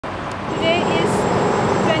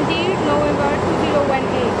November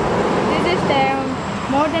 2018. This is the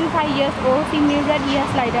more than 5 years old female red ear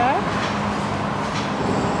slider.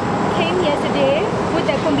 Came yesterday with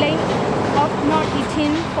a complaint of not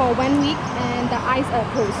eating for 1 week and the eyes are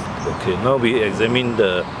closed. Okay, now we examine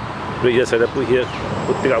the red ear slider. Put here,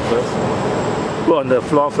 put it up first. Put on the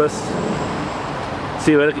floor first.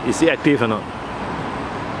 See whether is it active or not.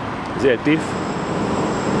 Is it active?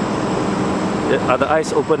 Are the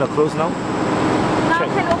eyes open or closed now? Now Check.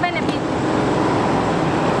 can open a bit.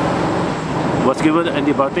 Was given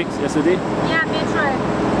antibiotics yesterday? Yeah, betrayed.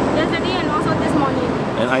 Yesterday and also this morning.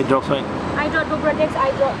 And eye drops, right? I drop to protect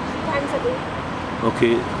eye drop 3 times a day.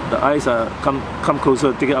 Okay, the eyes are come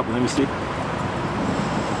closer. Take it up. Let me see.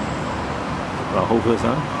 Hold first,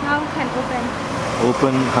 huh? Now can open.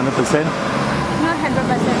 Open 100%. Not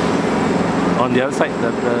 100%. On the other side,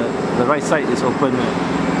 the right side is open.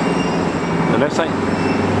 The left side?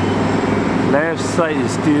 Left side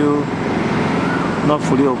is still not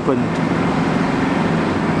fully opened.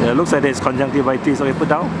 Yeah, looks like there's conjunctivitis. Okay, put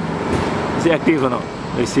down. Is it active or not?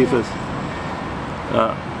 Let's see first.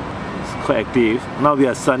 It's quite active. Now we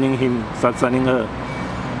are sunning him, sunning her.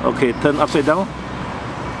 Okay, turn upside down.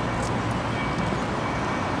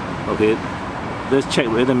 Okay, let's check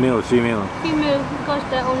whether male or female. Female, because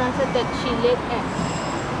the owner said that she laid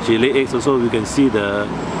eggs. She laid eggs also. We can see the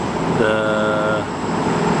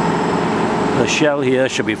shell here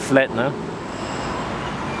should be flat, nah?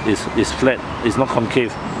 It's flat, it's not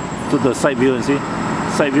concave. To the side view and see.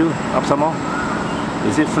 Side view, up some more.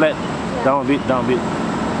 Is it flat? Yeah. Down a bit, down a bit.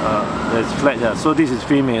 It's flat, yeah. So this is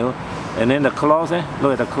female. And then the claws,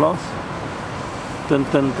 look at the claws. Turn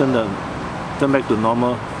back to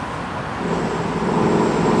normal.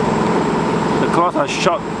 The claws are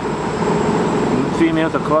short.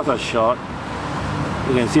 Females, the claws are short.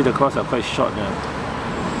 You can see the claws are quite short. Yeah.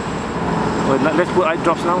 Well, let's put eye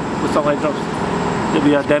drops now. Put some eye drops.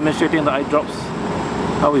 We are demonstrating the eye drops.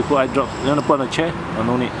 How we put eye drops. You want to put on a chair or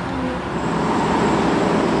no need?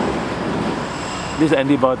 These are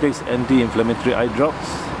antibiotics, anti-inflammatory eye drops.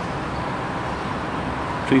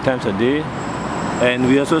 3 times a day. And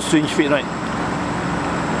we also syringe feed, right?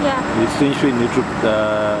 Yeah. We syringe feed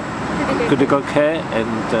critical care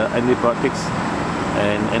and antibiotics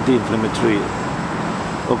and anti-inflammatory.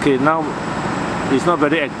 Okay, now it's not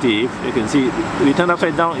very active. You can see we turn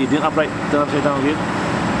upside down, it didn't upright, turn upside down again.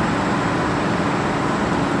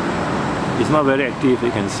 It's not very active,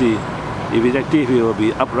 you can see. If it's active, it will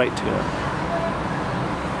be upright here.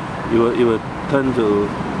 It will turn to,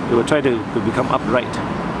 it will try to become upright.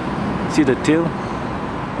 See the tail?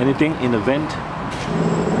 Anything in the vent?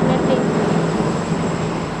 Nothing.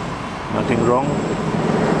 Nothing wrong.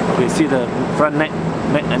 Okay, see the front neck,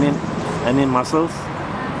 any muscles?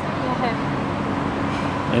 Yeah.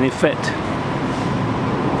 Any fat?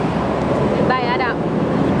 It bites out.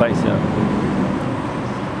 It bites, yeah.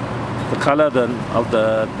 The color of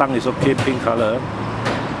the tongue is okay, pink color.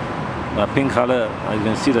 Pink color, you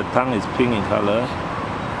can see the tongue is pink in color.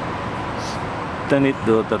 Turn it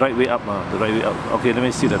the right way up, the right way up. Okay, let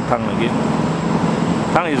me see the tongue again.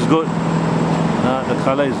 Tongue is good. The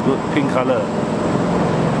color is good, pink color.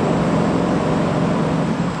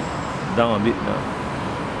 Down a bit now.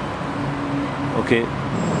 Okay.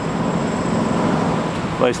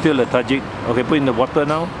 But it's still lethargic. Okay, put in the water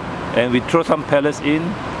now. And we throw some pellets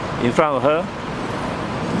in front of her.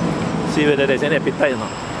 See whether there's any appetite or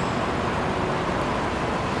not.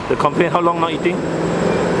 The complaint, how long not eating? 2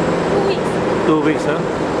 weeks. 2 weeks, huh?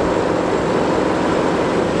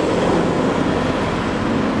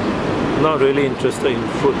 Not really interested in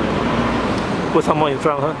food. Put some more in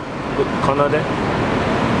front of her. Put corner there.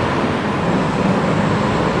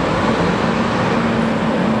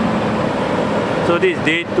 So this is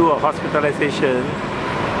day 2 of hospitalization.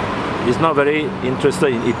 He's not very interested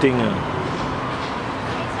in eating.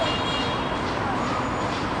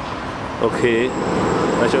 Okay,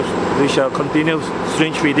 we shall continue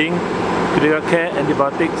syringe feeding, critical care,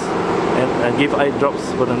 antibiotics, and give eye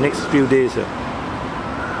drops for the next few days.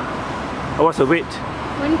 What's the weight?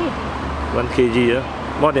 1 kg. 1 kg, yeah.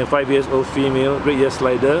 More than 5 years old female, red ear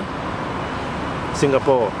slider,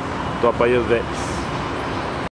 Singapore, Toa Payoh vet.